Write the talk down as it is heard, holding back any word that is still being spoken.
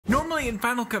Normally in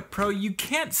Final Cut Pro, you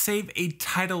can't save a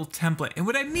title template. And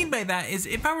what I mean by that is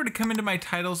if I were to come into my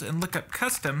titles and look up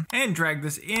custom and drag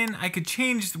this in, I could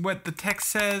change what the text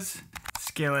says,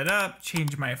 scale it up,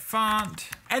 change my font.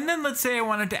 And then let's say I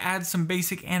wanted to add some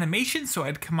basic animation. So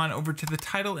I'd come on over to the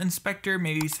title inspector,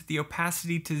 maybe set the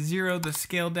opacity to 0, the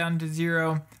scale down to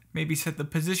 0, maybe set the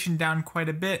position down quite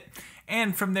a bit.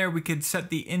 And from there, we could set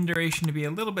the end duration to be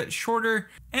a little bit shorter.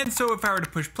 And so if I were to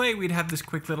push play, we'd have this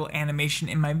quick little animation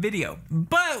in my video.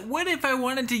 But what if I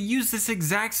wanted to use this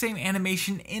exact same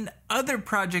animation in other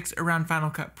projects around Final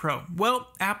Cut Pro? Well,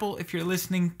 Apple, if you're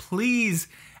listening, please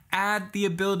add the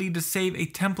ability to save a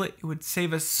template. It would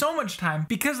save us so much time.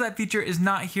 Because that feature is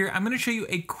not here, I'm going to show you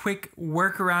a quick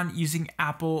workaround using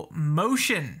Apple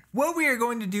Motion. What we are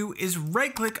going to do is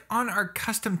right click on our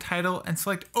custom title and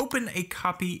select open a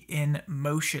copy in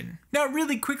Motion. Now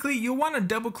really quickly, you'll want to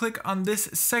double click on this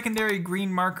secondary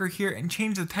green marker here and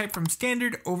change the type from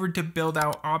standard over to build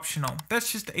out optional. That's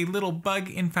just a little bug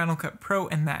in Final Cut Pro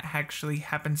and that actually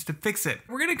happens to fix it.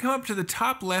 We're going to come up to the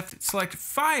top left, select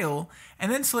file,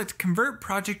 and then select convert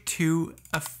project to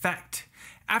effect.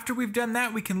 After we've done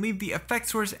that, we can leave the effect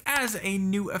source as a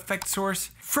new effect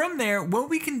source. From there, what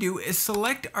we can do is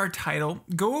select our title,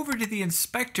 go over to the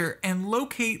inspector and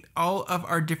locate all of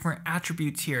our different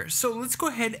attributes here. So let's go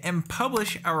ahead and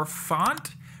publish our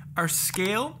font, our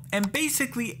scale, and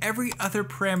basically every other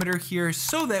parameter here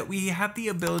so that we have the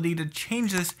ability to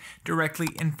change this directly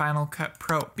in Final Cut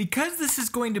Pro. Because this is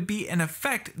going to be an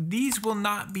effect, these will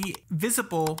not be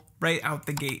visible right out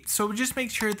the gate. So just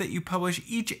make sure that you publish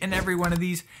each and every one of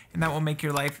these, and that will make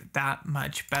your life that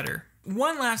much better.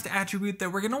 One last attribute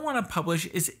that we're going to want to publish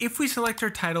is if we select our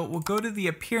title, we'll go to the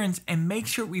appearance and make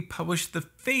sure we publish the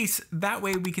face. That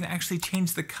way we can actually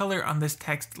change the color on this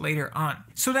text later on.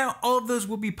 So now all of those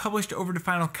will be published over to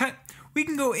Final Cut. We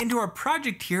can go into our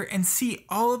project here and see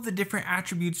all of the different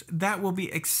attributes that will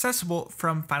be accessible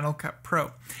from Final Cut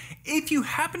Pro. If you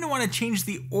happen to want to change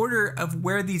the order of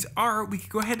where these are, we could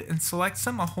go ahead and select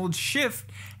some. I'll hold Shift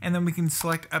and then we can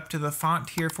select up to the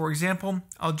font here. For example,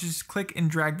 I'll just click and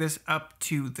drag this up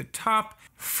to the top.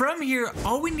 From here,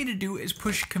 all we need to do is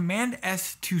push Command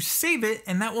S to save it,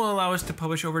 and that will allow us to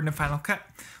publish over into Final Cut.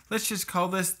 Let's just call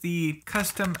this the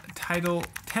custom title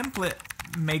template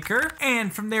maker,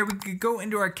 and from there we could go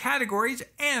into our categories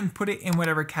and put it in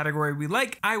whatever category we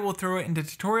like. I will throw it into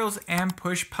tutorials and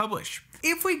push publish.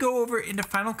 If we go over into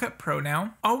Final Cut Pro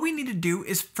now, all we need to do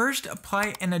is first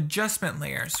apply an adjustment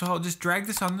layer. So I'll just drag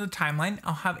this onto the timeline.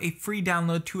 I'll have a free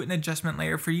download to an adjustment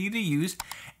layer for you to use.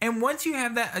 And once you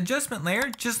have that adjustment layer,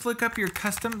 just look up your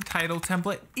custom title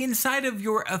template inside of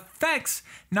your effects,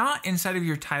 not inside of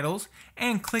your titles,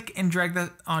 and click and drag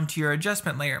that onto your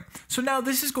adjustment layer. So now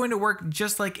this is going to work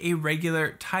just like a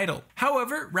regular title.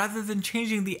 However, rather than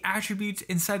changing the attributes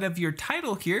inside of your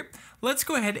title here, let's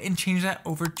go ahead and change that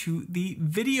over to the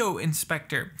video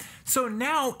inspector. So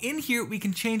now in here, we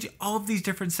can change all of these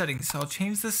different settings. So I'll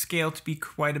change the scale to be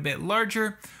quite a bit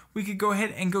larger. We could go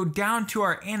ahead and go down to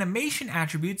our animation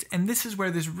attributes, and this is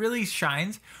where this really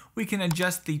shines. We can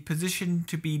adjust the position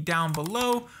to be down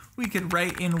below. We could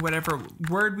write in whatever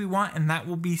word we want, and that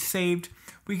will be saved.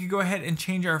 We could go ahead and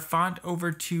change our font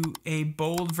over to a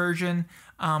bold version.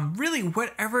 Really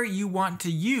whatever you want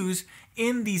to use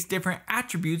in these different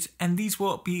attributes, and these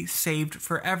will be saved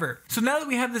forever. So now that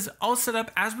we have this all set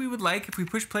up as we would like, if we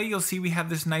push play, you'll see we have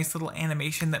this nice little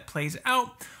animation that plays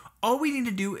out. All we need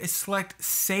to do is select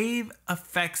Save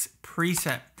Effects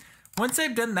Preset. Once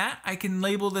I've done that, I can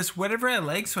label this whatever I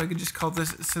like. So I could just call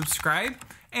this Subscribe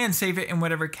and save it in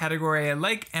whatever category I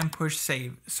like and push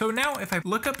Save. So now if I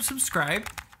look up Subscribe,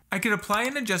 I could apply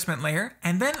an adjustment layer,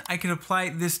 and then I could apply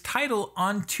this title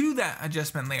onto that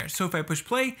adjustment layer. So if I push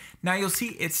play, now you'll see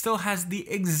it still has the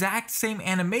exact same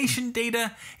animation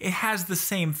data. It has the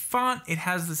same font. It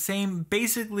has the same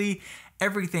basically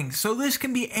everything. So this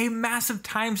can be a massive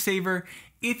time saver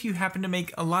if you happen to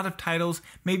make a lot of titles.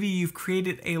 Maybe you've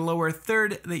created a lower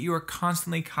third that you are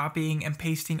constantly copying and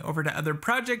pasting over to other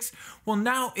projects. Well,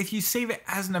 now if you save it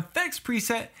as an effects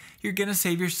preset, you're gonna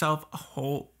save yourself a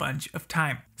whole bunch of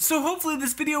time. So hopefully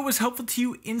this video was helpful to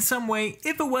you in some way.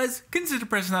 If it was, consider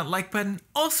pressing that like button.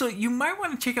 Also, you might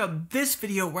want to check out this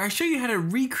video where I show you how to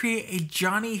recreate a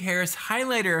Johnny Harris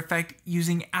highlighter effect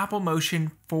using Apple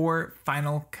Motion for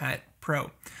Final Cut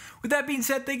Pro. With that being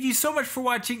said, thank you so much for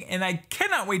watching, and I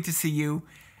cannot wait to see you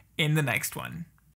in the next one.